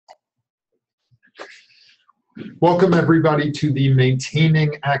Welcome everybody to the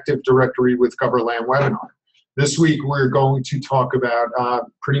Maintaining Active Directory with Goverlan webinar. This week we're going to talk about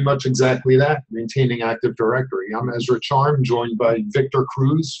pretty much exactly that, maintaining Active Directory. I'm Ezra Charm, joined by Victor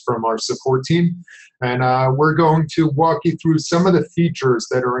Cruz from our support team, and we're going to walk you through some of the features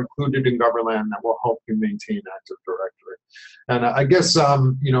that are included in Goverlan that will help you maintain Active Directory. And I guess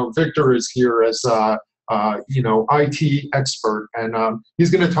Victor is here as IT expert, and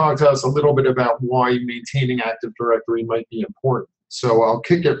he's going to talk to us a little bit about why maintaining Active Directory might be important. So I'll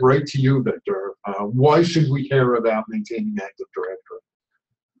kick it right to you, Victor. Why should we care about maintaining Active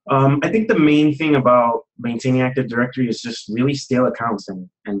Directory? I think the main thing about maintaining Active Directory is just really stale accounts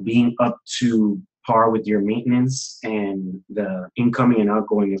and being up to par with your maintenance and the incoming and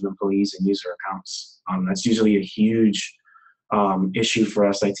outgoing of employees and user accounts. That's usually a huge issue for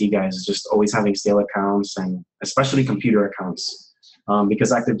us IT guys, is just always having stale accounts, and especially computer accounts,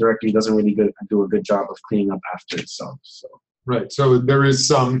 because Active Directory doesn't really do a good job of cleaning up after itself. Right, so there is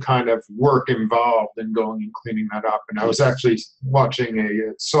some kind of work involved in going and cleaning that up. And I was actually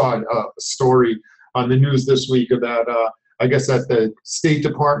saw a story on the news this week about, I guess at the State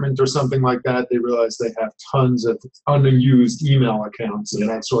Department or something like that, they realized they have tons of unused email accounts and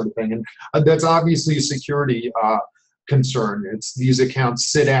that sort of thing. And that's obviously a security concern. It's these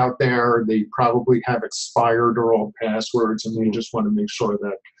accounts sit out there, they probably have expired or old passwords, and we just want to make sure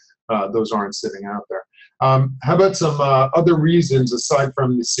that those aren't sitting out there. How about some other reasons aside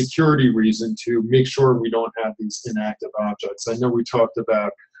from the security reason to make sure we don't have these inactive objects? I know we talked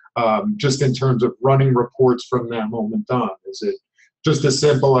about just in terms of running reports from that moment on. Is it just as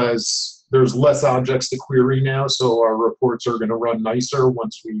simple as there's less objects to query now, so our reports are going to run nicer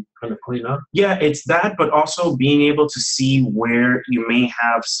once we kind of clean up? Yeah, it's that, but also being able to see where you may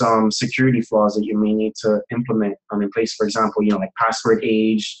have some security flaws that you may need to implement in place. For example, like password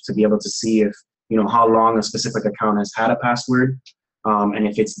age, to be able to see if how long a specific account has had a password, and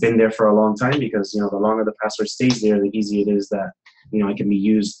if it's been there for a long time, because the longer the password stays there, the easier it is that it can be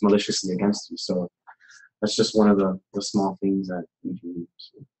used maliciously against you. So that's just one of the small things that we can do.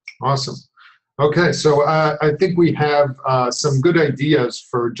 Awesome. Okay, so I think we have some good ideas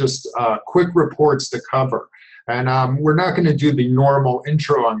for just quick reports to cover. And we're not going to do the normal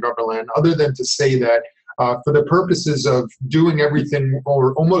intro on Goverlan, other than to say that for the purposes of doing everything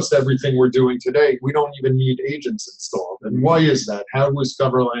or almost everything we're doing today, we don't even need agents installed. And why is that? How is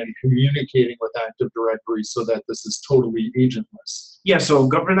Goverlan communicating with Active Directory so that this is totally agentless? Yeah, so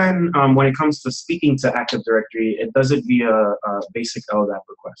Goverlan, when it comes to speaking to Active Directory, it does it via basic LDAP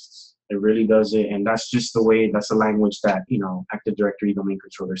requests. It really does it, and that's just that's the language that Active Directory domain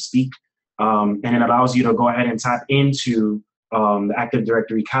controllers speak, and it allows you to go ahead and tap into the Active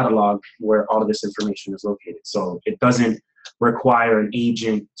Directory catalog where all of this information is located. So it doesn't require an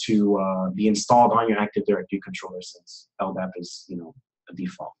agent to be installed on your Active Directory controller, since LDAP is a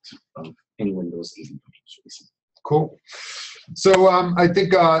default of any Windows 8 domains. Cool. So I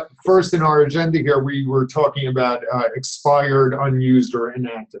think first in our agenda here, we were talking about expired, unused, or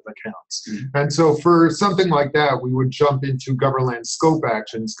inactive accounts. Mm-hmm. And so for something like that, we would jump into Goverlan Scope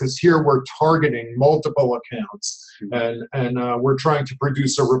Actions, because here we're targeting multiple accounts, mm-hmm. and we're trying to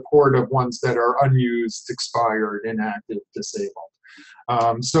produce a report of ones that are unused, expired, inactive, disabled.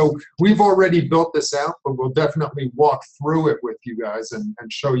 So we've already built this out, but we'll definitely walk through it with you guys and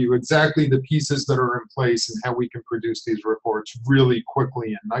show you exactly the pieces that are in place and how we can produce these reports really quickly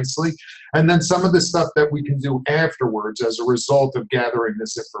and nicely. And then some of the stuff that we can do afterwards as a result of gathering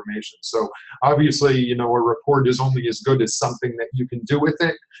this information. So obviously, a report is only as good as something that you can do with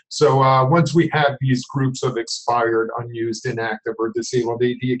it. So once we have these groups of expired, unused, inactive, or disabled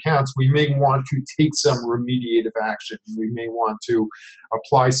AD accounts, we may want to take some remediative action. We may want to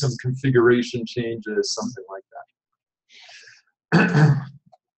apply some configuration changes, something like that.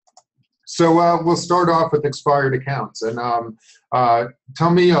 So we'll start off with expired accounts. And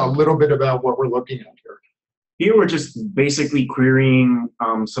tell me a little bit about what we're looking at here. Here we're just basically querying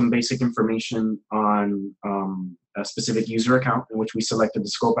some basic information on a specific user account in which we selected the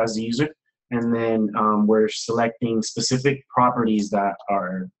scope as the user. And then we're selecting specific properties that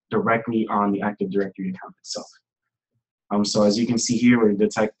are directly on the Active Directory account itself. So as you can see here, we're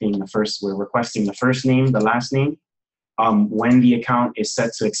detecting we're requesting the first name, the last name, when the account is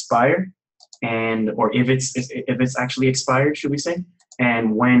set to expire, or if it's actually expired, should we say,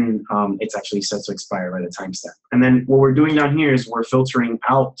 and when it's actually set to expire by the timestamp. And then what we're doing down here is we're filtering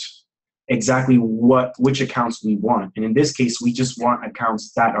out exactly which accounts we want. And in this case, we just want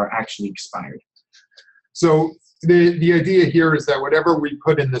accounts that are actually expired. So the idea here is that whatever we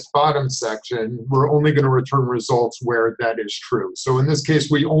put in this bottom section, we're only going to return results where that is true. So in this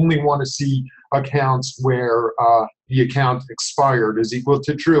case, we only want to see accounts where the account expired is equal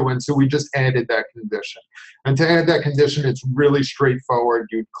to true, and so we just added that condition. And to add that condition, it's really straightforward.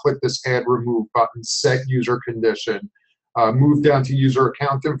 You'd click this Add Remove button, set user condition, move down to user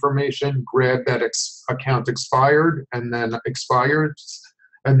account information, grab that account expired, and then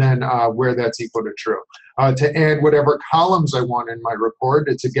where that's equal to true. To add whatever columns I want in my report,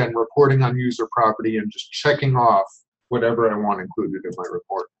 it's again reporting on user property and just checking off whatever I want included in my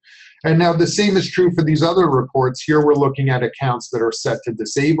report. And now the same is true for these other reports. Here we're looking at accounts that are set to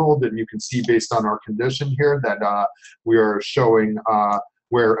disabled, and you can see based on our condition here that we are showing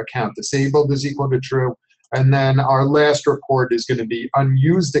where account disabled is equal to true. And then our last report is going to be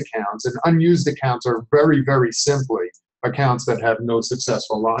unused accounts, and unused accounts are very, very simply accounts that have no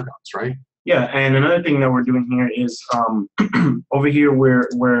successful logons, right? Yeah, and another thing that we're doing here is over here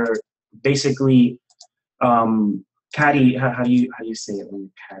we're basically caddy. How do you say it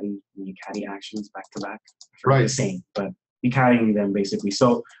when you caddy actions back to back? Right. The same, but you're caddying them basically.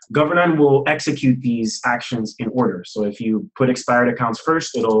 So Goverlan will execute these actions in order. So if you put expired accounts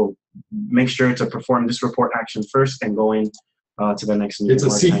first, it'll make sure to perform this report action first and go in to the next. It's a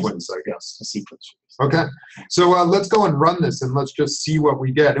sequence, I guess. A sequence. Okay, so let's go and run this and let's just see what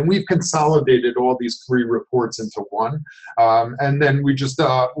we get. And we've consolidated all these 3 reports into one. And then we just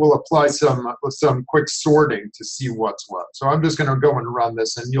will apply some quick sorting to see what's what. So I'm just going to go and run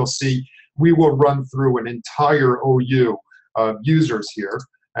this, and you'll see we will run through an entire OU of users here.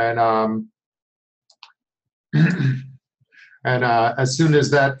 And as soon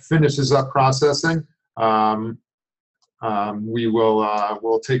as that finishes up processing, we'll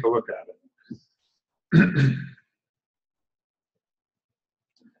take a look at it.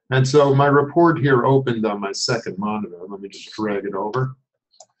 And so my report here opened on my second monitor. Let me just drag it over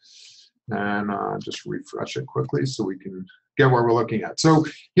and just refresh it quickly so we can get what we're looking at. So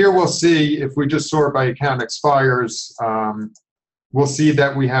here we'll see, if we just sort by account expires, we'll see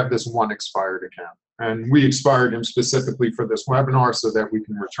that we have this one expired account. And we expired him specifically for this webinar so that we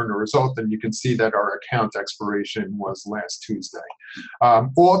can return a result. And you can see that our account expiration was last Tuesday.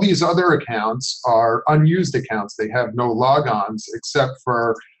 All these other accounts are unused accounts. They have no logons except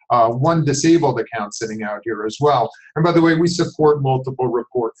for one disabled account sitting out here as well. And by the way, we support multiple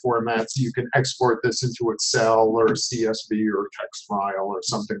report formats. You can export this into Excel or CSV or text file or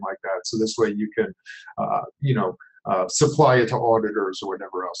something like that. So this way you can, supply it to auditors or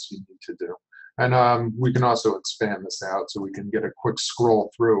whatever else you need to do. And we can also expand this out so we can get a quick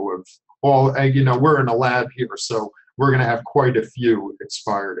scroll through of all, we're in a lab here, so we're going to have quite a few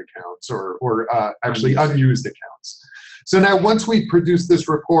expired accounts or actually unused accounts. So now once we produce this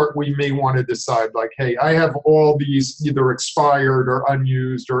report, we may want to decide like, hey, I have all these either expired or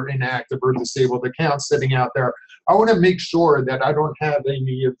unused or inactive or disabled accounts sitting out there. I want to make sure that I don't have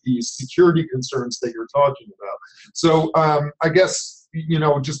any of these security concerns that you're talking about. So I guess,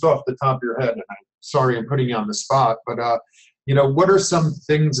 just off the top of your head, and I'm sorry I'm putting you on the spot, but what are some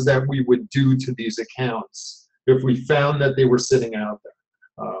things that we would do to these accounts if we found that they were sitting out there?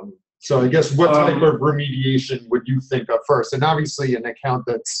 So I guess what type of remediation would you think of first? And obviously an account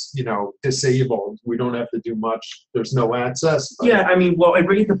that's, disabled, we don't have to do much. There's no access. Yeah, well, it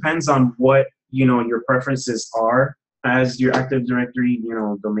really depends on what, your preferences are as your Active Directory,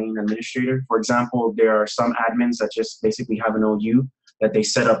 domain administrator. For example, there are some admins that just basically have an OU that they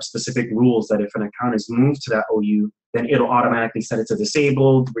set up specific rules that if an account is moved to that OU, then it'll automatically set it to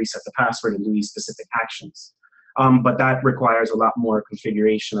disabled, reset the password, and do these specific actions. But that requires a lot more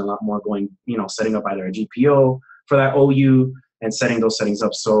configuration, a lot more going, setting up either a GPO for that OU and setting those settings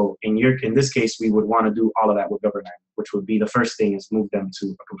up. So in this case, we would want to do all of that with Goverlan, which would be the first thing is move them to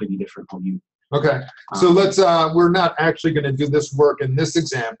a completely different OU. Okay, so let's, we're not actually going to do this work in this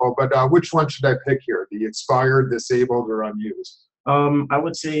example, but which one should I pick here? The expired, disabled, or unused? I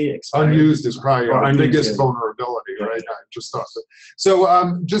would say expired. Unused is probably our biggest vulnerability, right? I just thought so.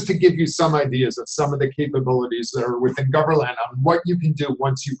 So just to give you some ideas of some of the capabilities that are within Goverlan on what you can do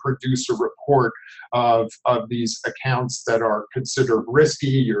once you produce a report of these accounts that are considered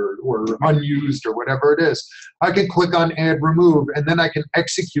risky or unused or whatever it is, I can click on Add Remove, and then I can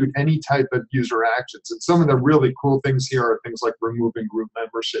execute any type of user actions. And some of the really cool things here are things like removing group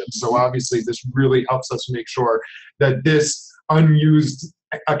membership. So obviously this really helps us make sure that this unused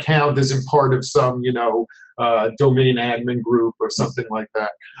account isn't part of some, domain admin group or something like that.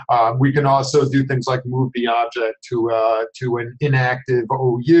 We can also do things like move the object to an inactive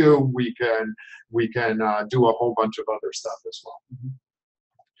OU. We can do a whole bunch of other stuff as well.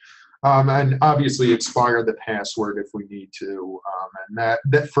 And obviously expire the password if we need to. And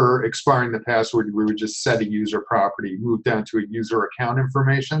that for expiring the password, we would just set a user property, move down to a user account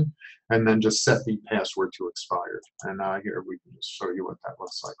information, and then just set the password to expired. And here we can just show you what that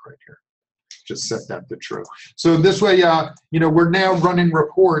looks like right here. Just set that to true. So this way, we're now running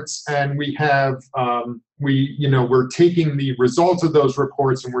reports, and we have, we're taking the results of those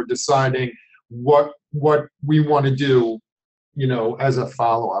reports, and we're deciding what we want to do, as a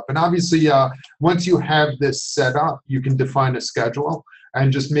follow-up. And obviously, once you have this set up, you can define a schedule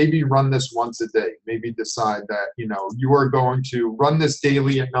and just maybe run this once a day. Maybe decide that, you are going to run this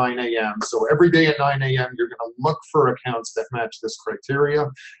daily at 9 a.m. So every day at 9 a.m., you're going to look for accounts that match this criteria.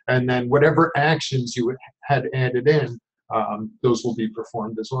 And then whatever actions you had added in, those will be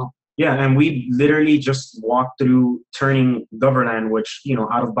performed as well. Yeah, and we literally just walked through turning Goverlan, which,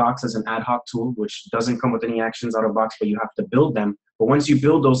 out of box is an ad hoc tool, which doesn't come with any actions out of box, but you have to build them. But once you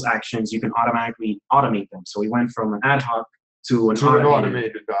build those actions, you can automatically automate them. So we went from an ad hoc to an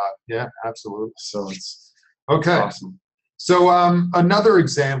automated. Yeah, absolutely. So it's okay. Awesome. So another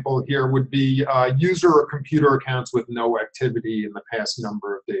example here would be user or computer accounts with no activity in the past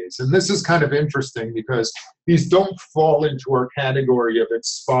number of days. And this is kind of interesting because these don't fall into our category of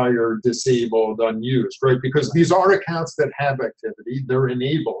expired, disabled, unused, right? Because these are accounts that have activity, they're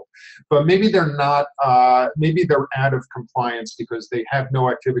enabled, but maybe they're not, maybe they're out of compliance because they have no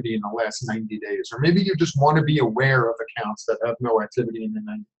activity in the last 90 days. Or maybe you just want to be aware of accounts that have no activity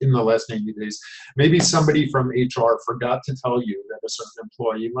in the last 90 days. Maybe somebody from HR forgot to tell you that a certain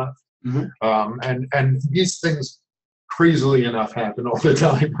employee left. Mm-hmm. And these things, crazily enough, happen all the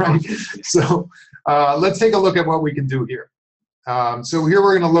time, right? So let's take a look at what we can do here. So here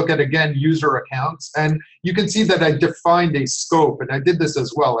we're going to look at, again, user accounts. And you can see that I defined a scope, and I did this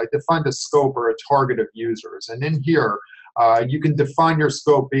as well. I defined a scope or a target of users. And in here, you can define your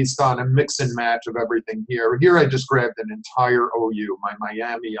scope based on a mix and match of everything here. Here I just grabbed an entire OU, my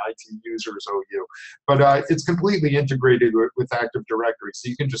Miami IT users OU. But it's completely integrated with Active Directory, so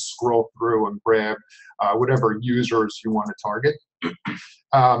you can just scroll through and grab whatever users you want to target.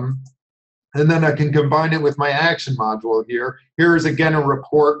 And then I can combine it with my action module here. Here is, again, a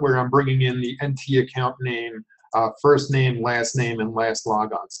report where I'm bringing in the NT account name, first name, and last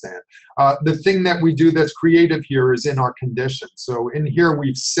logon stand. The thing that we do that's creative here is in our condition. So in here,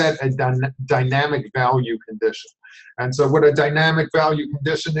 we've set a dynamic value condition. And so what a dynamic value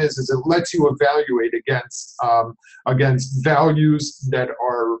condition is it lets you evaluate against values that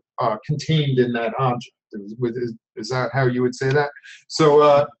are contained in that object. Is that how you would say that?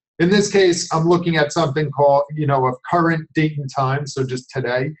 So in this case, I'm looking at something called, of current date and time, so just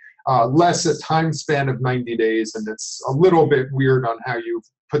today. Less a time span of 90 days, and it's a little bit weird on how you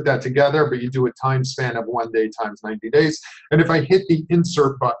put that together, but you do a time span of 1 day times 90 days. And if I hit the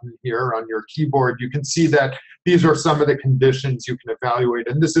insert button here on your keyboard, you can see that these are some of the conditions you can evaluate.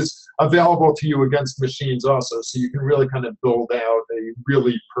 And this is available to you against machines also, so you can really kind of build out a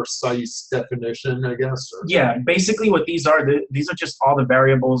really precise definition, I guess. Yeah, basically what these are just all the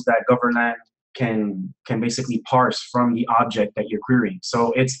variables that Goverlan can basically parse from the object that you're querying.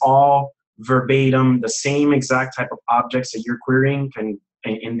 So it's all verbatim, the same exact type of objects that you're querying.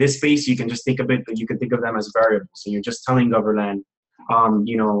 In this space, you can just think of it, you can think of them as variables. So you're just telling Goverlan,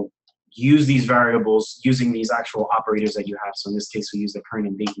 use these variables using these actual operators that you have. So in this case, we use the current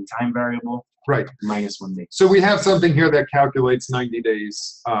and date and time variable. Right. -1 day. So we have something here that calculates 90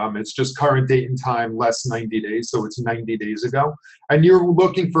 days. It's just current date and time less 90 days, so it's 90 days ago. And you're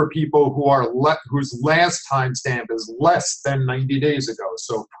looking for people whose last timestamp is less than 90 days ago,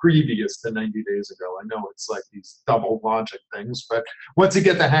 so previous to 90 days ago. I know it's like these double logic things, but once you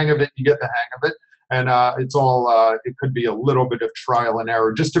get the hang of it, you get the hang of it. And it's all, it could be a little bit of trial and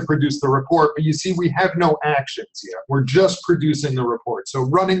error just to produce the report. But you see, we have no actions yet. We're just producing the report. So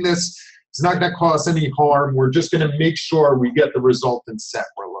running this, it's not going to cause any harm. We're just going to make sure we get the result and set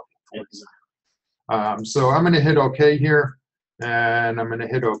we're looking for. So I'm going to hit OK here, and I'm going to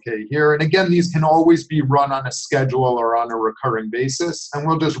hit OK here. And again, these can always be run on a schedule or on a recurring basis. And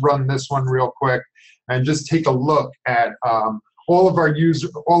we'll just run this one real quick and just take a look at all of our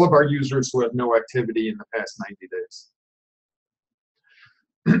users who have no activity in the past 90 days.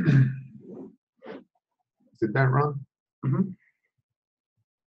 Did that run? Mm-hmm.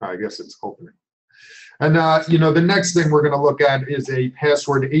 I guess it's opening. And the next thing we're going to look at is a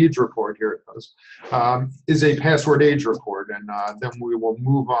password age report. Here it goes. Is a password age report, and then we will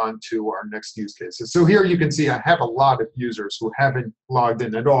move on to our next use cases. So here you can see I have a lot of users who haven't logged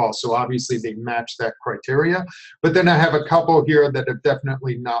in at all. So obviously they match that criteria. But then I have a couple here that have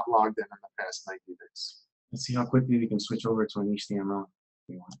definitely not logged in the past 90 days. Let's see how quickly we can switch over to an HTML.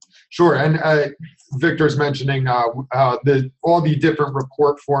 Sure, and Victor's mentioning all the different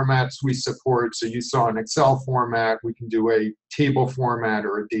report formats we support. So you saw an Excel format, we can do a table format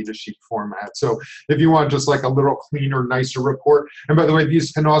or a data sheet format. So if you want just like a little cleaner, nicer report, and by the way,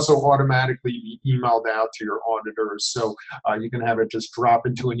 these can also automatically be emailed out to your auditors. So you can have it just drop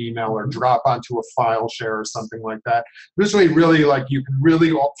into an email or drop onto a file share or something like that. This way, really, like you can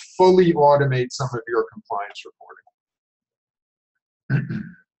really fully automate some of your compliance reporting.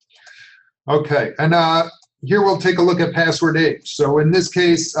 Okay, and here we'll take a look at password age. So in this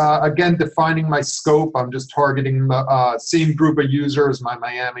case, again, defining my scope, I'm just targeting the same group of users, my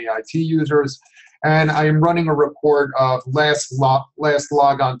Miami IT users, and I am running a report of last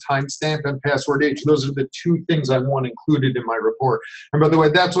logon timestamp and password age. Those are the two things I want included in my report. And by the way,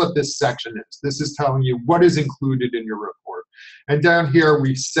 that's what this section is. This is telling you what is included in your report. And down here,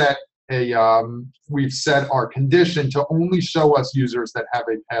 we've set our condition to only show us users that have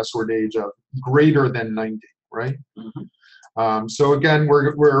a password age of greater than 90, right? Mm-hmm. So again,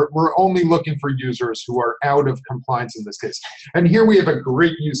 we're only looking for users who are out of compliance in this case. And here we have a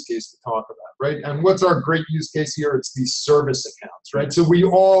great use case to talk about, right? And what's our great use case here? It's these service accounts, right? So we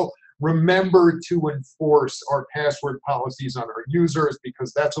all remember to enforce our password policies on our users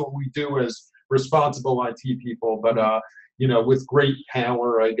because that's what we do as responsible IT people. But you know, with great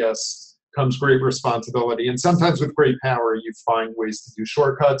power, I guess, comes great responsibility. And sometimes with great power, you find ways to do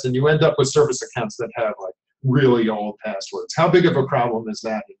shortcuts, and you end up with service accounts that have like really old passwords. How big of a problem is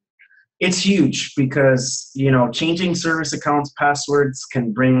that? It's huge because, you know, changing service accounts passwords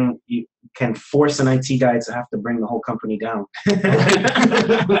can force an IT guy to have to bring the whole company down.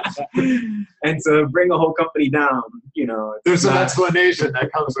 And to bring a whole company down, you know, there's an explanation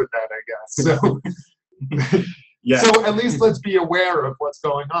that comes with that, I guess. So. Yeah. So at least let's be aware of what's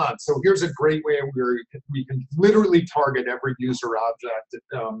going on. So here's a great way where we can literally target every user object,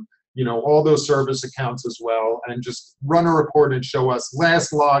 you know, all those service accounts as well, and just run a report and show us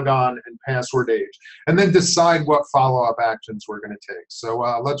last logon and password age, and then decide what follow-up actions we're going to take. So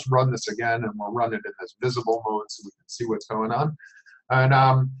let's run this again, and we'll run it in this visible mode so we can see what's going on.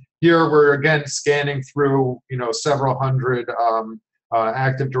 And here we're again scanning through, you know, several hundred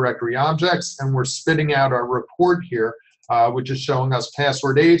Active Directory objects, and we're spitting out our report here, which is showing us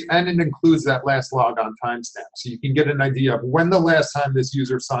password age, and it includes that last logon timestamp. So you can get an idea of when the last time this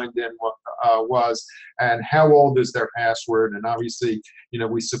user signed in was, and how old is their password. And obviously, you know,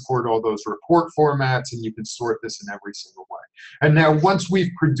 we support all those report formats, and you can sort this in every single way. And now once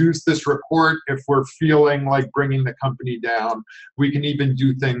we've produced this report, if we're feeling like bringing the company down, we can even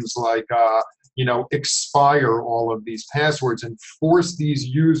do things like you know, expire all of these passwords and force these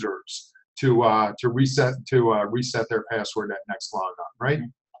users to reset their password at next logon, right?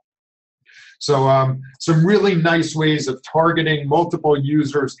 So some really nice ways of targeting multiple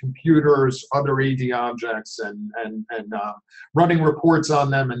users, computers, other AD objects, and running reports on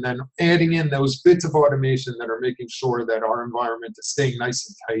them, and then adding in those bits of automation that are making sure that our environment is staying nice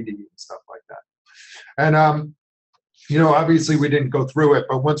and tidy and stuff like that. And you know, obviously we didn't go through it,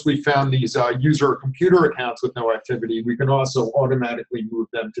 but once we found these user computer accounts with no activity, we can also automatically move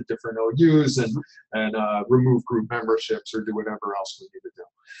them to different OUs and remove group memberships or do whatever else we need to do.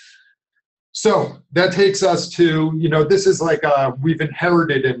 So that takes us to, you know, this is like we've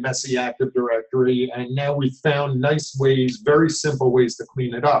inherited a messy Active Directory, and now we've found nice ways, very simple ways to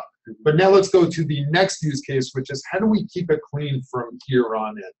clean it up. But now let's go to the next use case, which is how do we keep it clean from here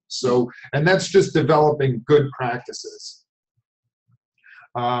on in? So, and that's just developing good practices.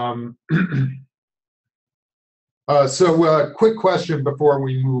 Quick question before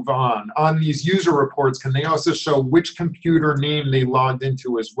we move on. On these user reports, can they also show which computer name they logged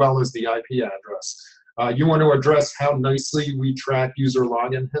into as well as the IP address? You want to address how nicely we track user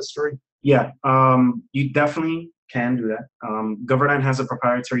login history? Yeah, you definitely can do that. Goverlan has a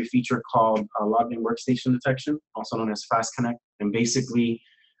proprietary feature called login workstation detection, also known as Fast Connect. And basically,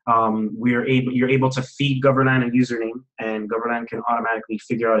 you're able to feed Goverlan a username, and Goverlan can automatically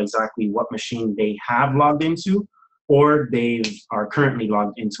figure out exactly what machine they have logged into, or they are currently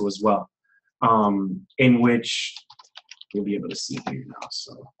logged into as well, in which you'll be able to see here now.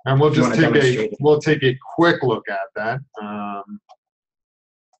 So, and we'll just take a quick look at that.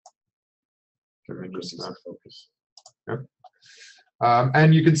 Focus. Yep.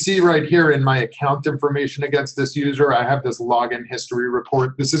 And you can see right here in my account information against this user, I have this login history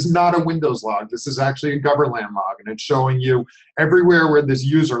report. This is not a Windows log. This is actually a Goverlan log, and it's showing you everywhere where this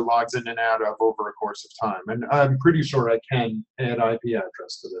user logs in and out of over a course of time. And I'm pretty sure I can add IP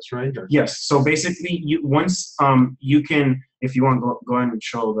address to this, right? Or yes. So basically, once you can, if you want, go ahead and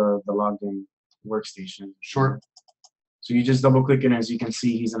show the logged in workstation. Sure. So you just double click it, and as you can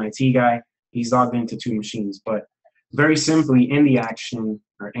see, he's an IT guy. He's logged into 2 machines. But very simply, in the action,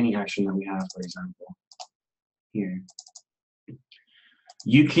 or any action that we have, for example, here,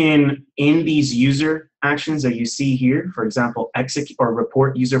 you can, in these user actions that you see here, for example, execute or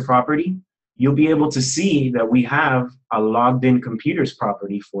report user property, you'll be able to see that we have a logged in computers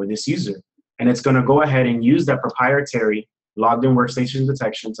property for this user. And it's going to go ahead and use that proprietary logged in workstation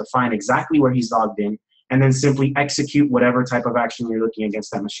detection to find exactly where he's logged in, and then simply execute whatever type of action you're looking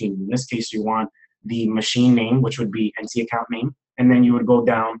against that machine. In this case, you want the machine name, which would be NT account name. And then you would go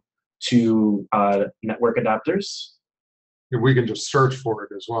down to network adapters. We can just search for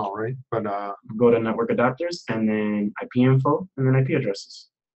it as well, right? But go to network adapters, and then IP info, and then IP addresses.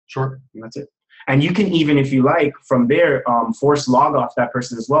 Sure. And that's it. And you can even, if you like, from there, force log off that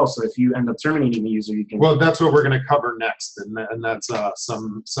person as well. So if you end up terminating the user, you can. Well, that's what we're going to cover next, and that's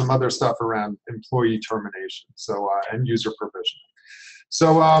some other stuff around employee termination. So and user provision.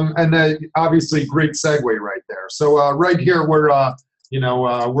 So and obviously great segue right there. So right here we're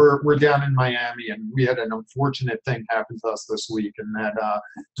down in Miami, and we had an unfortunate thing happen to us this week, and that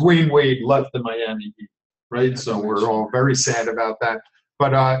Dwayne Wade left the Miami Heat, right? So we're all very sad about that.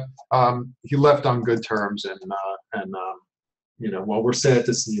 But he left on good terms, and while we're sad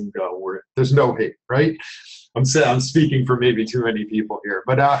to see him go, there's no hate, right? I'm speaking for maybe too many people here,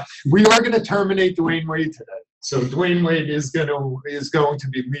 but we are going to terminate Dwayne Wade today. So Dwayne Wade is going to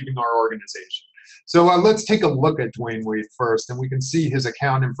be leaving our organization. So let's take a look at Dwayne Wade first, and we can see his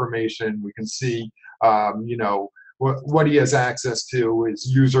account information. We can see, what he has access to, his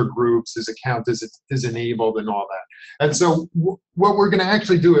user groups, his account is enabled, and all that. And so what we're going to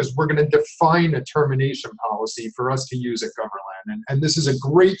actually do is we're going to define a termination policy for us to use at Goverlan. And this is a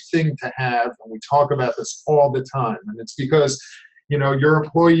great thing to have, and we talk about this all the time. And it's because, your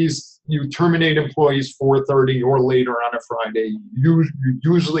employees, you terminate employees 4:30 or later on a Friday. You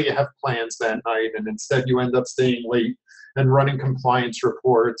usually have plans that night, and instead you end up staying late and running compliance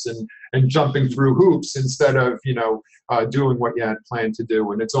reports and jumping through hoops instead of doing what you had planned to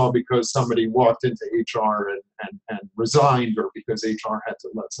do. And it's all because somebody walked into HR and resigned, or because HR had to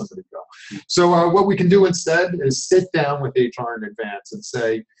let somebody go. So what we can do instead is sit down with HR in advance and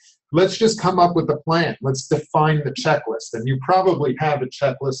say, let's just come up with a plan. Let's define the checklist. And you probably have a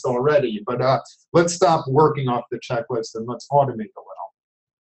checklist already, but let's stop working off the checklist and let's automate a little.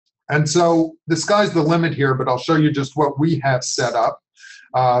 And so the sky's the limit here, but I'll show you just what we have set up.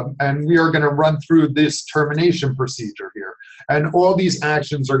 And we are going to run through this termination procedure here. And all these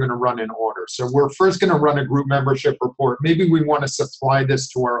actions are going to run in order. So we're first going to run a group membership report. Maybe we want to supply this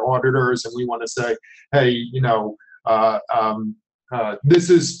to our auditors, and we want to say, hey, these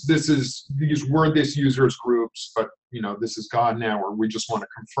were this user's groups, but this is gone now, or we just want to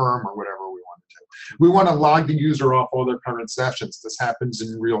confirm, or whatever we want to do. We want to log the user off all their current sessions. This happens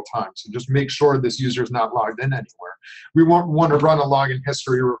in real time, so just make sure this user is not logged in anywhere. We want to run a login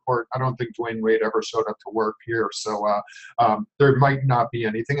history report. I don't think Dwayne Wade ever showed up to work here, so there might not be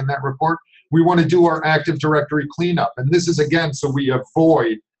anything in that report. We want to do our Active Directory cleanup, and this is again so we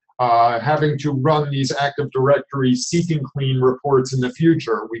avoid having to run these Active Directory seek and clean reports in the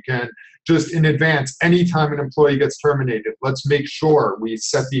future. We can just in advance, anytime an employee gets terminated, let's make sure we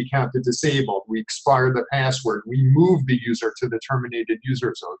set the account to disabled, we expire the password, we move the user to the terminated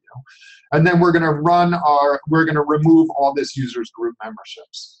user zone. And then we're going to remove all this user's group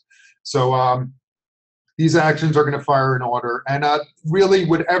memberships. So these actions are going to fire in order, and really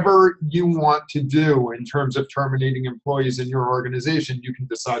whatever you want to do in terms of terminating employees in your organization, you can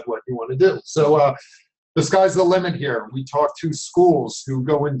decide what you want to do. So the sky's the limit here. We talk to schools who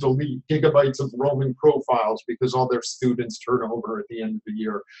go and delete gigabytes of roaming profiles because all their students turn over at the end of the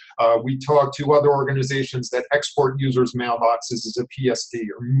year. We talk to other organizations that export users' mailboxes as a PSD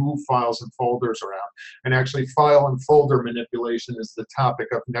or move files and folders around. And actually, file and folder manipulation is the topic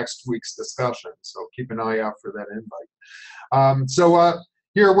of next week's discussion, so keep an eye out for that invite.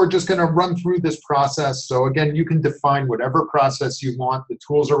 Here we're just going to run through this process. So again, you can define whatever process you want. The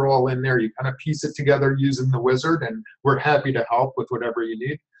tools are all in there. You kind of piece it together using the wizard, and we're happy to help with whatever you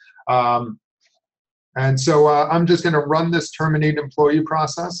need. And so I'm just going to run this terminate employee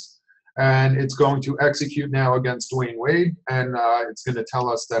process, and it's going to execute now against Dwayne Wade, and it's going to tell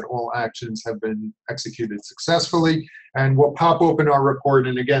us that all actions have been executed successfully, and we'll pop open our report,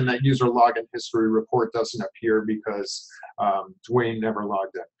 and again, that user login history report doesn't appear because Dwayne never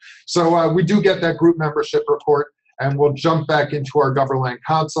logged in. So we do get that group membership report, and we'll jump back into our Goverlan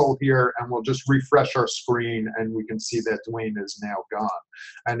console here, and we'll just refresh our screen, and we can see that Dwayne is now gone.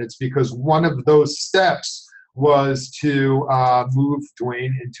 And it's because one of those steps was to move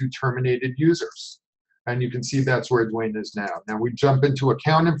Dwayne into terminated users. And you can see that's where Dwayne is now. Now we jump into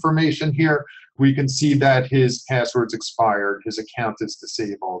account information here. We can see that his password's expired, his account is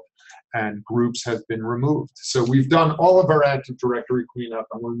disabled, and groups have been removed. So we've done all of our Active Directory cleanup,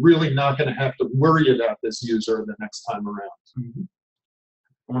 and we're really not going to have to worry about this user the next time around. Mm-hmm.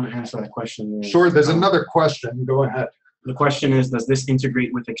 I want to answer that question. Sure, there's another question. Go ahead. The question is, does this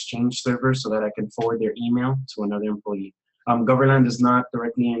integrate with Exchange Server so that I can forward their email to another employee? Goverlan does not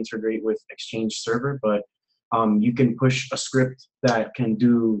directly integrate with Exchange Server, but you can push a script that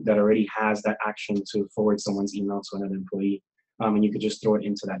already has that action to forward someone's email to another employee, and you could just throw it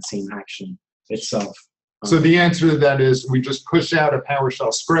into that same action itself. So the answer to that is we just push out a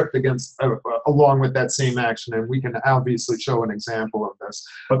PowerShell script along with that same action, and we can obviously show an example of this.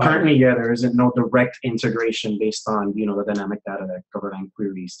 But currently, yeah, there isn't no direct integration based on the dynamic data that Goverlan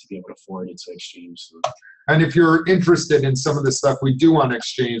queries to be able to forward it to Exchange. So. And if you're interested in some of the stuff we do on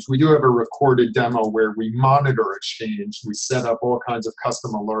Exchange, we do have a recorded demo where we monitor Exchange. We set up all kinds of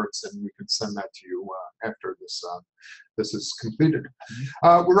custom alerts, and we can send that to you after this is completed.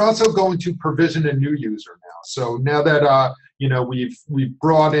 We're also going to provision a new user now. So now that we've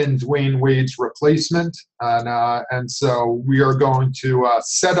brought in Dwayne Wade's replacement, and so we are going to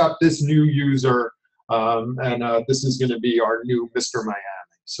set up this new user, and this is going to be our new Mr. Miami.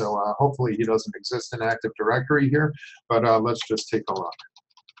 So hopefully he doesn't exist in Active Directory here, but let's just take a look.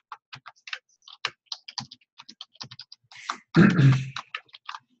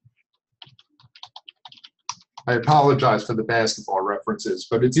 I apologize for the basketball references,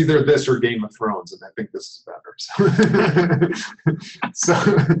 but it's either this or Game of Thrones, and I think this is better.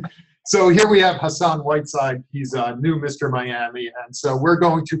 So here we have Hassan Whiteside. He's a new Mr. Miami, and so we're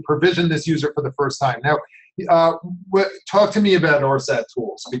going to provision this user for the first time. Now, talk to me about RSAT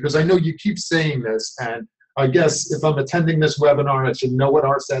tools, because I know you keep saying this, and I guess if I'm attending this webinar, I should know what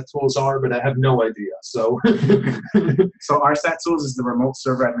RSAT tools are, but I have no idea. So, so RSAT tools is the remote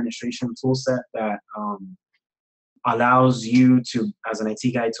server administration toolset that allows you to, as an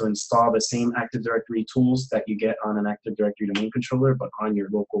IT guy, to install the same Active Directory tools that you get on an Active Directory domain controller, but on your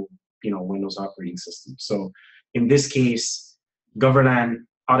local, Windows operating system. So in this case, Goverlan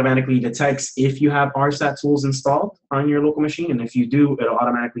automatically detects if you have RSAT tools installed on your local machine, and if you do, it'll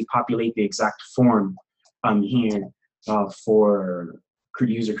automatically populate the exact form here for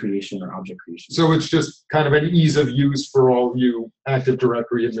user creation or object creation. So it's just kind of an ease of use for all you Active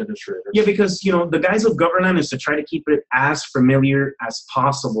Directory administrators. Yeah, because the guys of Goverlan is to try to keep it as familiar as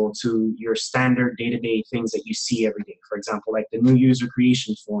possible to your standard day-to-day things that you see every day. For example, like the new user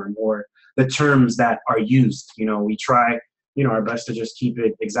creation form or the terms that are used. We try our best to just keep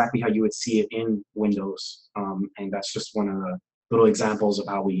it exactly how you would see it in Windows, and that's just one of the little examples of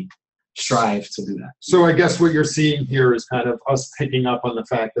how we strive to do that. So I guess what you're seeing here is kind of us picking up on the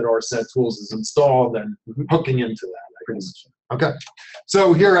fact that RSAT tools is installed and hooking into that. Pretty much. Okay.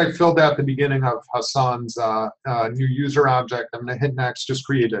 So here I filled out the beginning of Hassan's new user object. I'm going to hit next, just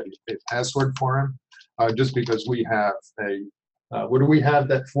create a password for him, just because we have a, what do we have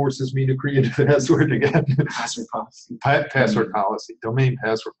that forces me to create a password again? Password policy. Password policy, domain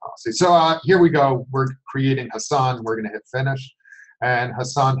password policy. So here we go. We're creating Hassan. We're going to hit finish. And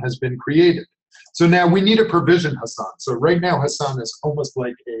Hassan has been created. So now we need to provision Hassan. So right now Hassan is almost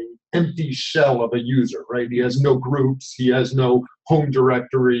like an empty shell of a user, right? He has no groups, he has no home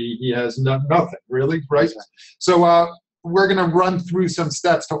directory, he has nothing really, right? So we're gonna run through some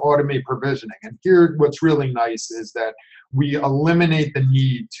steps to automate provisioning. And here what's really nice is that we eliminate the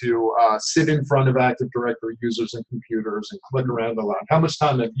need to sit in front of Active Directory users and computers and click around a lot. How much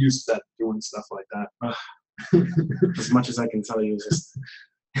time have you spent doing stuff like that? As much as I can tell you, just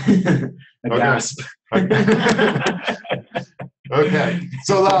a gasp. Okay,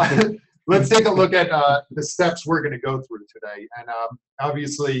 so let's take a look at the steps we're going to go through today. And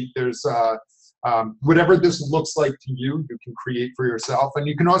obviously, there's whatever this looks like to you, you can create for yourself. And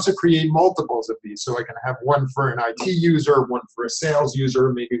you can also create multiples of these. So I can have one for an IT user, one for a sales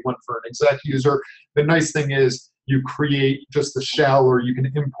user, maybe one for an exec user. The nice thing is you create just the shell, or you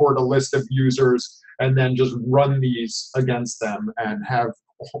can import a list of users and then just run these against them and have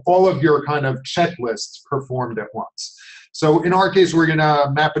all of your kind of checklists performed at once. So in our case, we're going to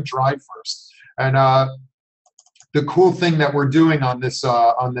map a drive first. And the cool thing that we're doing on this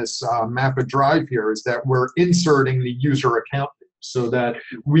map a drive here is that we're inserting the user account so that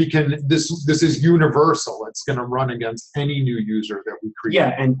we can, this is universal. It's going to run against any new user that we create.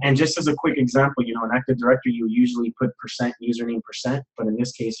 Yeah, and just as a quick example, in Active Directory, you usually put %username %, but in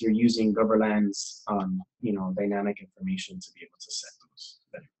this case, you're using Goverlan's, dynamic information to be able to set those.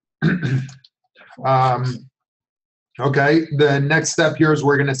 Okay, the next step here is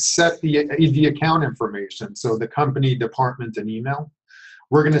we're going to set the account information, so the company, department, and email.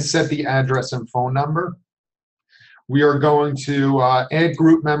 We're going to set the address and phone number. We are going to add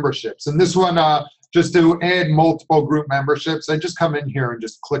group memberships. And this one, just to add multiple group memberships, I just come in here and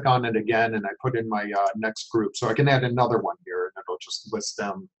just click on it again, and I put in my next group. So I can add another one here, and it'll just list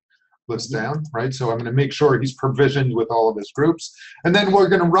down, right? So I'm going to make sure he's provisioned with all of his groups. And then we're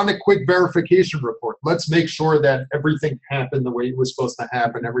going to run a quick verification report. Let's make sure that everything happened the way it was supposed to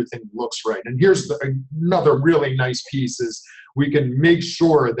happen, everything looks right. And here's another really nice piece is we can make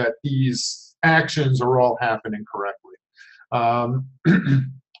sure that these actions are all happening correctly.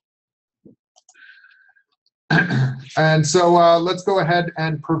 And so let's go ahead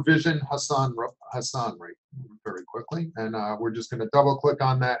and provision Hassan right very quickly. And we're just going to double click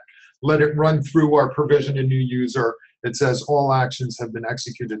on that. Let it run through our provision a new user. It says all actions have been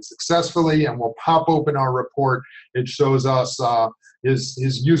executed successfully, and we'll pop open our report. It shows us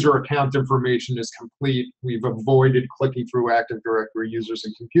his user account information is complete. We've avoided clicking through Active Directory users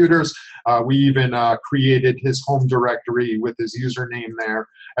and computers. We even created his home directory with his username there.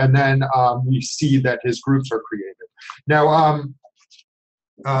 And then we see that his groups are created. Now,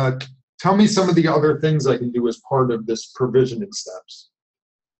 tell me some of the other things I can do as part of this provisioning steps.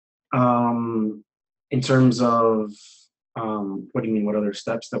 In terms of, what do you mean, what other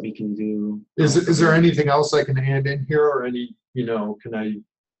steps that we can do? Is there anything else I can add in here, or any,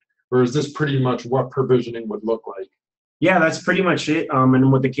 or is this pretty much what provisioning would look like? Yeah, that's pretty much it.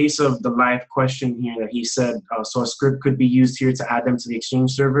 And with the case of the live question here that he said, so a script could be used here to add them to the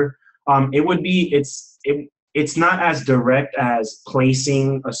Exchange server. It's not as direct as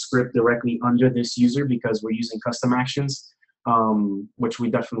placing a script directly under this user because we're using custom actions, which we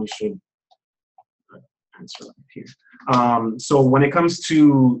definitely should answer up here. So when it comes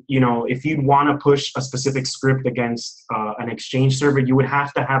to, if you'd want to push a specific script against an Exchange server, you would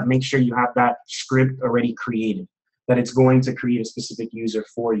have to make sure you have that script already created, that it's going to create a specific user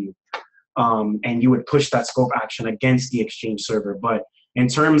for you. And you would push that scope action against the Exchange server. But in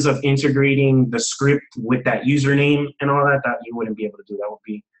terms of integrating the script with that username and all that you wouldn't be able to do. That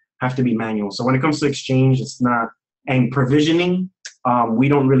would have to be manual. So when it comes to Exchange, it's not, and provisioning, we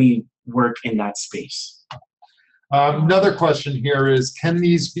don't really work in that space. Another question here is, can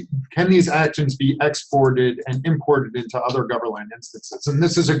these actions be exported and imported into other Goverlan instances? And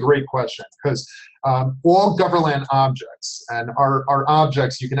this is a great question because all Goverlan objects, and our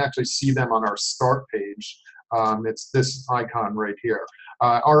objects, you can actually see them on our start page. It's this icon right here.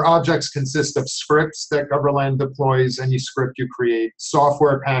 Our objects consist of scripts that Goverlan deploys, any script you create,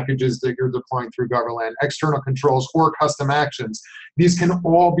 software packages that you're deploying through Goverlan, external controls, or custom actions. These can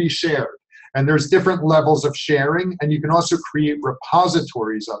all be shared. And there's different levels of sharing, and you can also create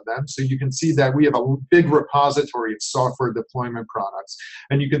repositories of them. So you can see that we have a big repository of software deployment products,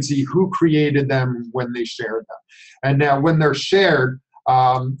 and you can see who created them when they shared them. And now when they're shared,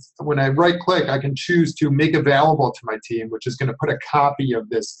 when I right-click, I can choose to make available to my team, which is going to put a copy of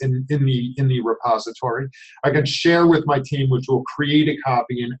this in the repository. I can share with my team, which will create a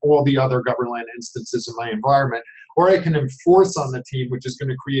copy in all the other Goverlan instances in my environment. Or I can enforce on the team, which is going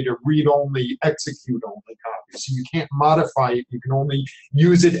to create a read-only, execute-only copy. So you can't modify it. You can only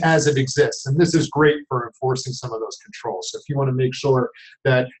use it as it exists. And this is great for enforcing some of those controls. So if you want to make sure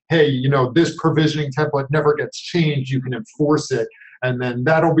that, hey, this provisioning template never gets changed, you can enforce it. And then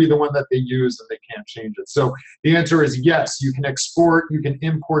that'll be the one that they use, and they can't change it. So the answer is yes, you can export, you can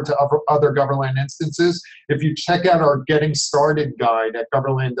import to other Goverlan instances. If you check out our Getting Started guide at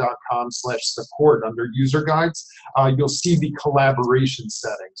goverlan.com/support under user guides, you'll see the collaboration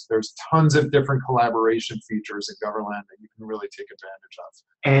settings. There's tons of different collaboration features in Goverlan that you can really take advantage of.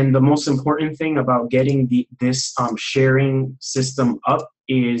 And the most important thing about getting this sharing system up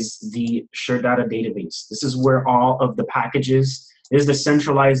is the shared data database. This is where all of the packages is the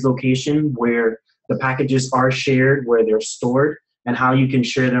centralized location where the packages are shared, where they're stored, and how you can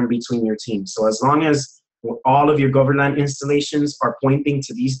share them between your teams. So as long as all of your Goverlan installations are pointing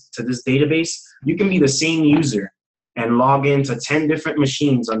to this database, you can be the same user and log into 10 different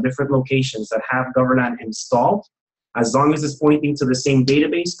machines on different locations that have Goverlan installed. As long as it's pointing to the same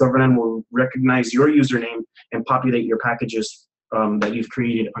database, Goverlan will recognize your username and populate your packages that you've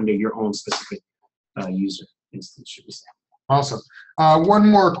created under your own specific user instance, should we say. Awesome. One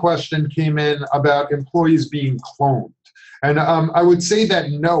more question came in about employees being cloned. And I would say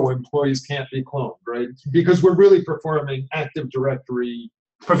that no, employees can't be cloned, right? Because we're really performing Active Directory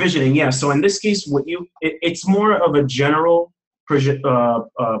provisioning. Yeah. So in this case, it's more of a general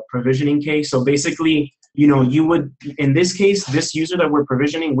provisioning case. So basically, you would, in this case, this user that we're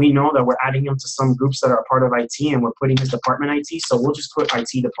provisioning, we know that we're adding him to some groups that are part of IT, and we're putting his department IT, so we'll just put IT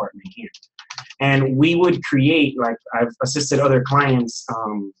department here. And we would create, like I've assisted other clients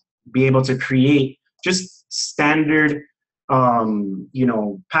be able to create just standard,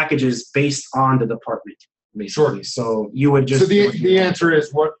 packages based on the department, basically. Sure. So you would just. So the answer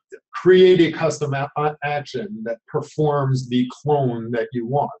is create a custom action that performs the clone that you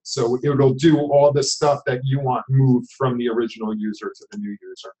want. So it'll do all the stuff that you want moved from the original user to the new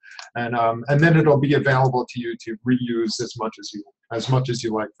user, and then it'll be available to you to reuse as much as you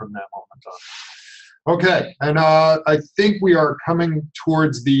like from that moment on. Okay, and I think we are coming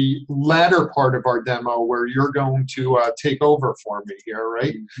towards the latter part of our demo where you're going to take over for me here,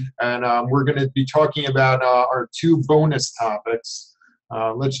 right? And we're going to be talking about our two bonus topics.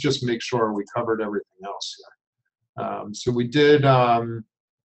 Let's just make sure we covered everything else here. So we did the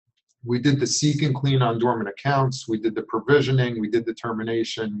seek and clean on dormant accounts. We did the provisioning. We did the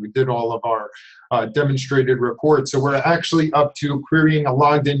termination. We did all of our demonstrated reports. So we're actually up to querying a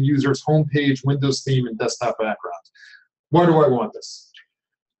logged in user's homepage, Windows theme, and desktop background. Why do I want this?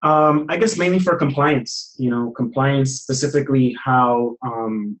 I guess mainly for compliance. Compliance specifically how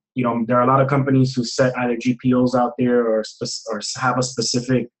there are a lot of companies who set either GPOs out there or have a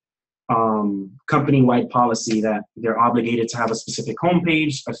specific company-wide policy that they're obligated to have a specific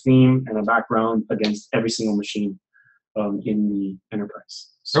homepage, a theme, and a background against every single machine in the enterprise.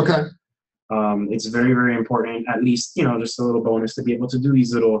 So, okay. It's very, very important, at least, just a little bonus to be able to do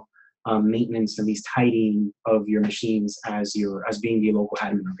these little maintenance and these tidying of your machines as being the local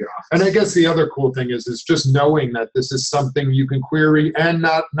admin of your office. And I guess the other cool thing is just knowing that this is something you can query, and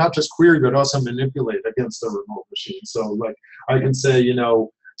not just query, but also manipulate against the remote machine. So like I can say,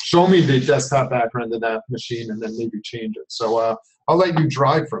 show me the desktop background of that machine and then maybe change it. So I'll let you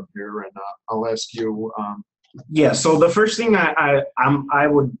drive from here, and I'll ask you. Yeah, so the first thing I'm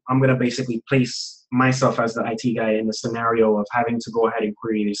going to basically place myself as the IT guy in the scenario of having to go ahead and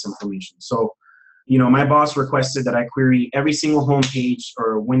query this information. So, my boss requested that I query every single homepage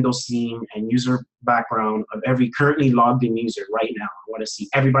or Windows theme and user background of every currently logged in user right now. I want to see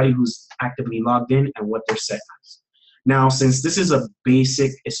everybody who's actively logged in and what they're set as. Now, since this is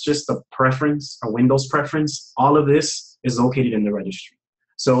it's just a preference, a Windows preference, all of this is located in the registry.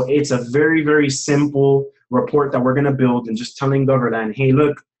 So it's a very, very simple report that we're going to build and just telling Goverlan, hey,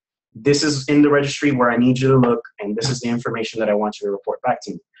 look, this is in the registry where I need you to look, and this is the information that I want you to report back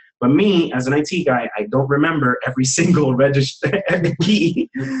to me. But me, as an IT guy, I don't remember every single key,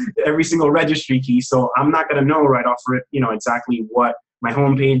 every single registry key. So I'm not going to know right off rip, exactly what my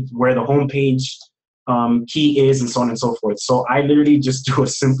homepage, where the homepage key is, and so on and so forth. So I literally just do a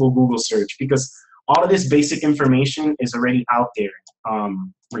simple Google search because all of this basic information is already out there,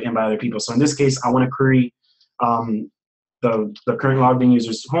 written by other people. So in this case, I want to query the current logged in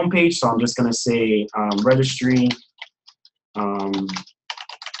user's homepage. So I'm just going to say registry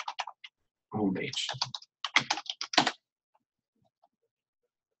homepage.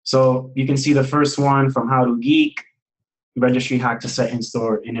 So you can see the first one from How to Geek, registry hack to set and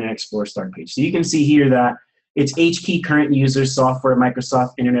store Internet Explorer start page. So you can see here that it's HKey current user software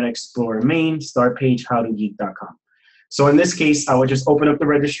Microsoft Internet Explorer main start page howtogeek.com. So in this case, I would just open up the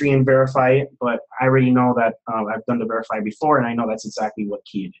registry and verify it, but I already know that I've done the verify before, and I know that's exactly what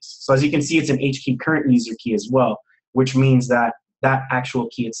key it is. So as you can see, it's an HKey current user key as well, which means that that actual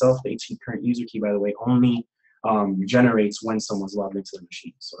key itself, the HKey current user key, by the way, only generates when someone's logged into the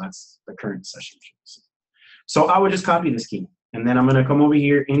machine. So that's the current session key. So I would just copy this key, and then I'm going to come over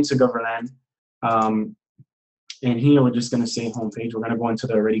here into Goverlan. And here we're just going to say homepage. We're going to go into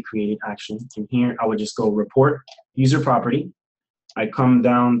the already created action. And here I would just go report user property. I come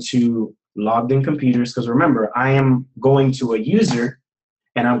down to logged in computers, because remember, I am going to a user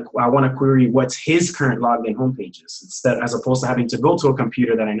and I want to query what's his current logged in homepage is, as opposed to having to go to a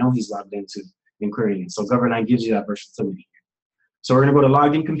computer that I know he's logged into and querying it. So Goverlan gives you that versatility. So we're going to go to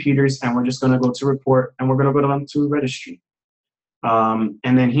logged in computers, and we're just going to go to report, and we're going to go down to registry. And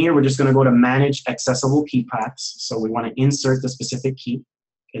then here we're just going to go to manage accessible key paths. So we want to insert the specific key.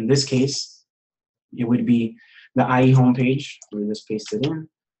 In this case, it would be the IE homepage. We just paste it in,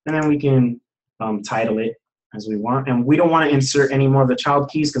 and then we can title it as we want. And we don't want to insert any more of the child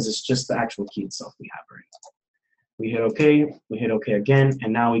keys because it's just the actual key itself we have already. We hit OK. We hit OK again,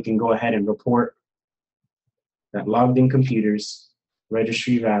 and now we can go ahead and report that logged in computers,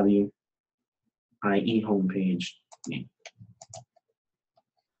 registry value, IE homepage name.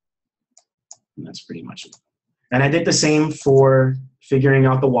 And that's pretty much it. And I did the same for figuring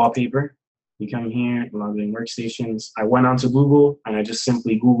out the wallpaper. You come here, logged in workstations. I went onto Google, and I just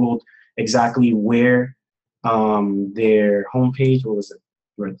simply Googled exactly where their homepage. What was it?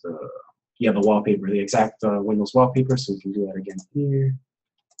 Where the wallpaper, the exact Windows wallpaper. So we can do that again here.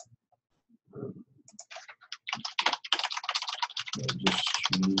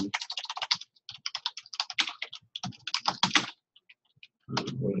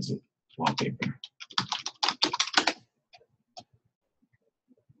 What is it? Wallpaper.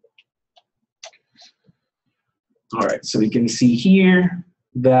 All right, so we can see here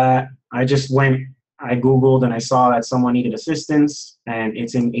that I Googled and I saw that someone needed assistance, and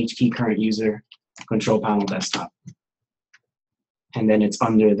it's in HP current user control panel desktop. And then it's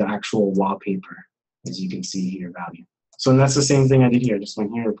under the actual wallpaper, as you can see here, value. So that's the same thing I did here. I just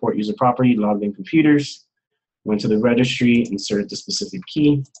went here, report user property, logged in computers, went to the registry, inserted the specific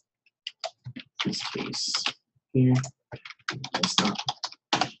key. Space here, desktop.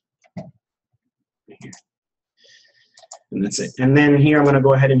 Right here. And that's it. And then here I'm going to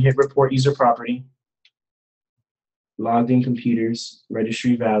go ahead and hit report user property, logged in computers,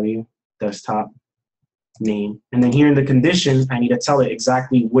 registry value, desktop, name. And then here in the condition, I need to tell it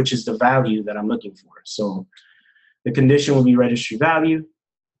exactly which is the value that I'm looking for. So the condition will be registry value,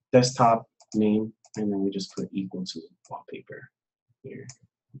 desktop, name, and then we just put equal to wallpaper here.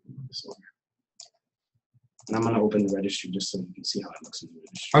 This one. And I'm going to open the registry just so you can see how it looks in the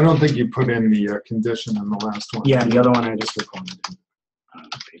registry. I don't think you put in the condition in the last one. Yeah, the other one I just recorded in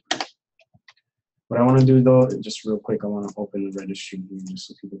paper. What I want to do though, just real quick, I want to open the registry here just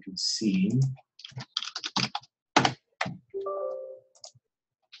so people can see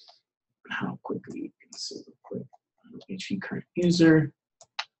how quickly you can see real quick. HP current user.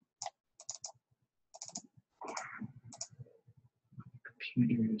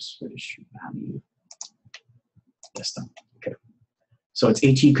 Computers, registry value. Desktop. Okay. So it's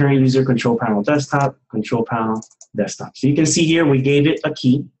HE current user control panel desktop, control panel desktop. So you can see here we gave it a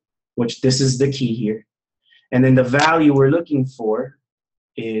key, which this is the key here. And then the value we're looking for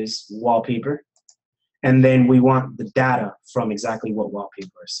is wallpaper. And then we want the data from exactly what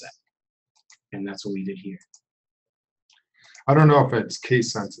wallpaper is set. And that's what we did here. I don't know if it's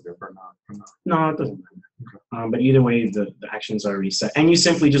case sensitive or not. No, it doesn't matter. Okay. But either way, the actions are already set. And you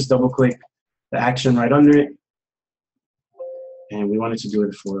simply just double click the action right under it. And we wanted to do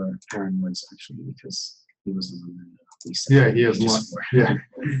it for Aaron Woods, actually, because he was the one that we set. Yeah, he has one. Yeah.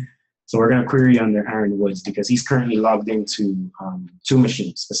 So we're going to query under Aaron Woods because he's currently logged into 2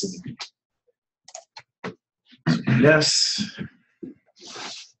 machines specifically. Yes.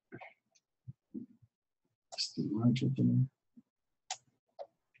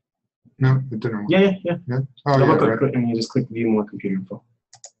 No, it didn't work. Yeah. Oh, double yeah, click, right. and you just click view more computer info.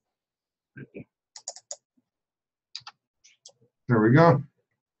 Right. There we go.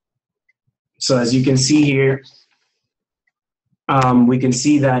 So as you can see here, we can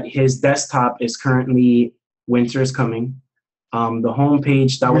see that his desktop is currently winter is coming. The home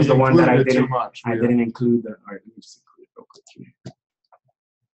page, that was the one that I didn't. I didn't include the. All right, let me just include it real quick here.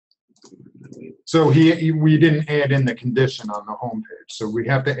 So we didn't add in the condition on the home page. So we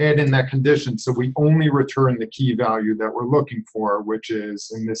have to add in that condition. So we only return the key value that we're looking for, which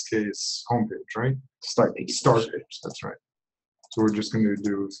is in this case home page, right? Start page. Start page. That's right. So we're just going to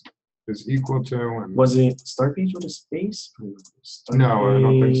do is equal to. And was it start page with a space? No, I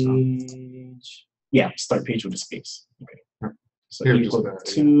don't think so. Yeah, start page with a space. Okay. So Here, equal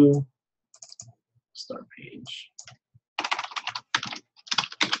to start page.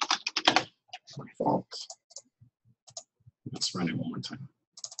 My fault. Let's run it one more time.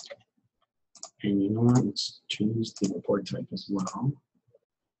 And you know what? Let's change the report type as well.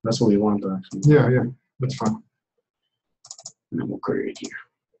 That's what we want, though, actually. Yeah, that's fine. And then we'll query it here.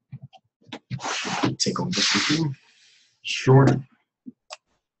 Take over this one. Sure.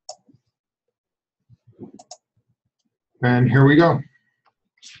 And here we go.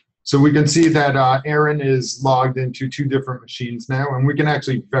 So we can see that Aaron is logged into 2 different machines now, and we can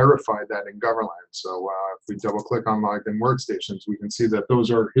actually verify that in Goverlan. So if we double click on logged in workstations, we can see that those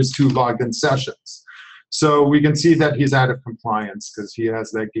are his 2 logged in sessions. So we can see that he's out of compliance because he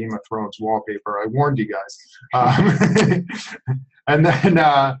has that Game of Thrones wallpaper. I warned you guys.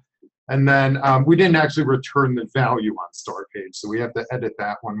 And then we didn't actually return the value on start page. So we have to edit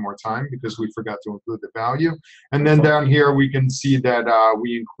that one more time because we forgot to include the value. And then down here, we can see that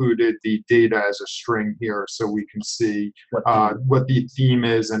we included the data as a string here. So we can see what the theme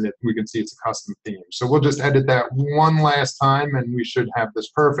is, and we can see it's a custom theme. So we'll just edit that one last time, and we should have this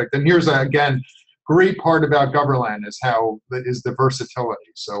perfect. And here's, again, great part about Goverlan is the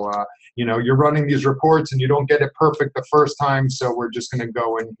versatility. So, you know, you're running these reports and you don't get it perfect the first time, so we're just going to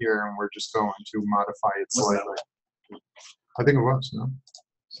go in here and we're just going to modify it slightly. I think it was, no?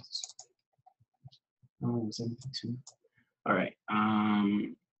 Oh, 72. All right.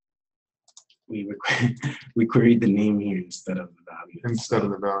 We queried the name here instead of the value. Instead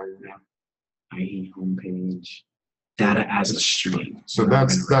of the value. Yeah. I.e. homepage. Data as a string. So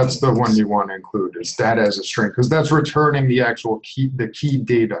that's the one you want to include, is data as a string, because that's returning the actual key, the key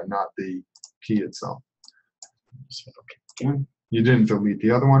data, not the key itself. Okay. Again. You didn't delete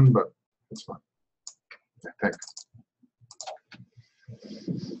the other one, but that's fine, I think.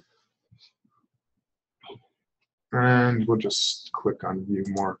 And we'll just click on view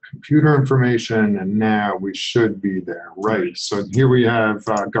more computer information, and now we should be there. Right, so here we have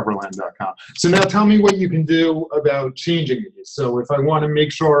Goverlan.com. So now tell me what you can do about changing these. So if I want to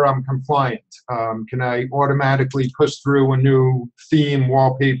make sure I'm compliant, can I automatically push through a new theme,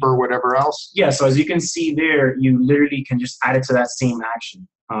 wallpaper, whatever else? Yeah, so as you can see there, you literally can just add it to that same action.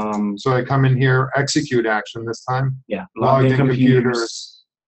 So I come in here, execute action this time. Yeah, Logged in computers,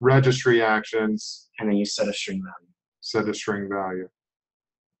 registry actions. And then you set a string value. Set a string value.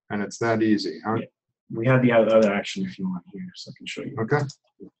 And it's that easy, huh? Yeah. We have the other action if you want here, so I can show you. Okay.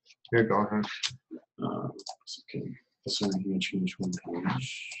 Yeah, go ahead. Okay. This one here, change one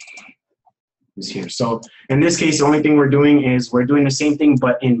page. Is here. So in this case, the only thing we're doing is we're doing the same thing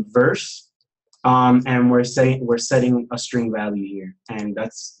but in verse. And we're setting a string value here. And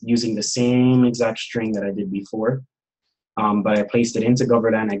that's using the same exact string that I did before. But I placed it into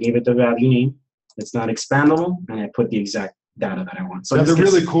Goverlan. I gave it the value name. It's not expandable, and I put the exact data that I want. So now the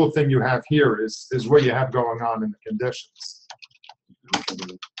really cool thing you have here is what you have going on in the conditions.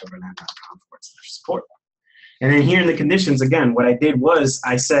 Support. And then here in the conditions, again, what I did was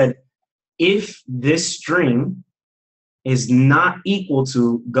I said, if this string is not equal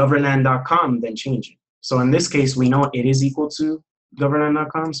to Goverlan.com, then change it. So in this case, we know it is equal to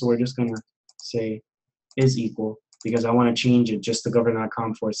Goverlan.com, so we're just going to say is equal, because I want to change it just to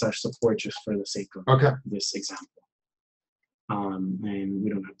Goverlan.com/support just for the sake of this example. And we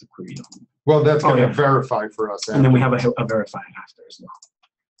don't have to query them. Well, that's going to verify for us. And then we have a verify after as well.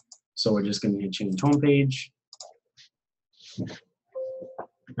 So we're just going to change homepage.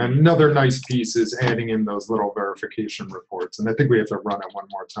 And another nice piece is adding in those little verification reports. And I think we have to run it one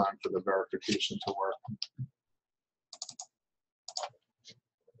more time for the verification to work.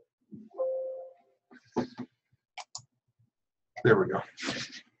 There we go.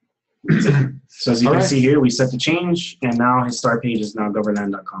 So as you can see here, we set the change, and now his start page is now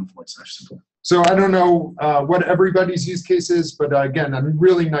Goverlan.com/support. So I don't know what everybody's use case is, but again, a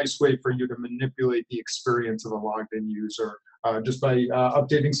really nice way for you to manipulate the experience of a logged in user just by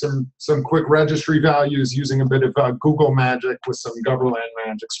updating some quick registry values, using a bit of Google magic with some Goverlan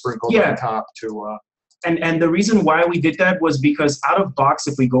magic sprinkled on top to. And the reason why we did that was because out of box,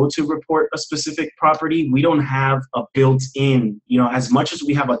 if we go to report a specific property, we don't have a built-in, as much as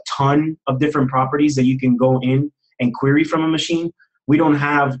we have a ton of different properties that you can go in and query from a machine, we don't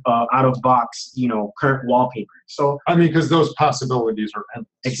have out of box, current wallpaper. So I mean, because those possibilities are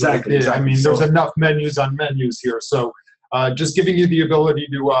endless. Exactly. Right? I mean, there's enough menus on menus here. So just giving you the ability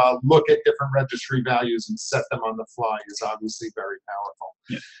to look at different registry values and set them on the fly is obviously very powerful.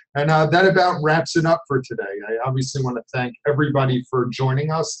 Yeah. And that about wraps it up for today. I obviously want to thank everybody for joining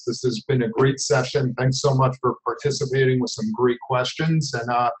us. This has been a great session. Thanks so much for participating with some great questions. And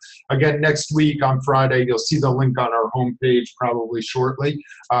again, next week on Friday, you'll see the link on our homepage probably shortly.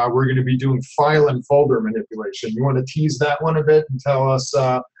 We're going to be doing file and folder manipulation. You want to tease that one a bit and tell us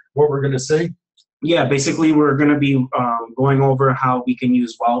what we're going to see? Yeah, basically we're going to be going over how we can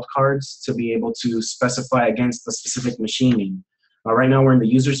use wildcards to be able to specify against the specific machining. Right now we're in the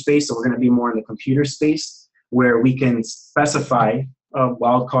user space, so we're going to be more in the computer space where we can specify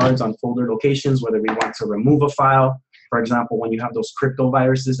wildcards on folder locations, whether we want to remove a file. For example, when you have those crypto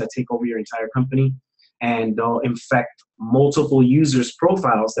viruses that take over your entire company and they'll infect multiple users'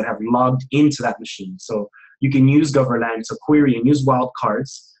 profiles that have logged into that machine. So you can use Goverlan to query and use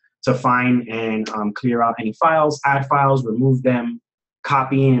wildcards to find and clear out any files, add files, remove them,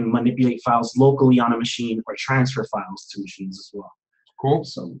 copy and manipulate files locally on a machine, or transfer files to machines as well. Cool.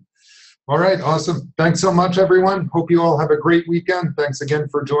 So, all right, awesome. Thanks so much, everyone. Hope you all have a great weekend. Thanks again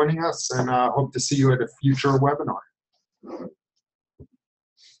for joining us, and hope to see you at a future webinar.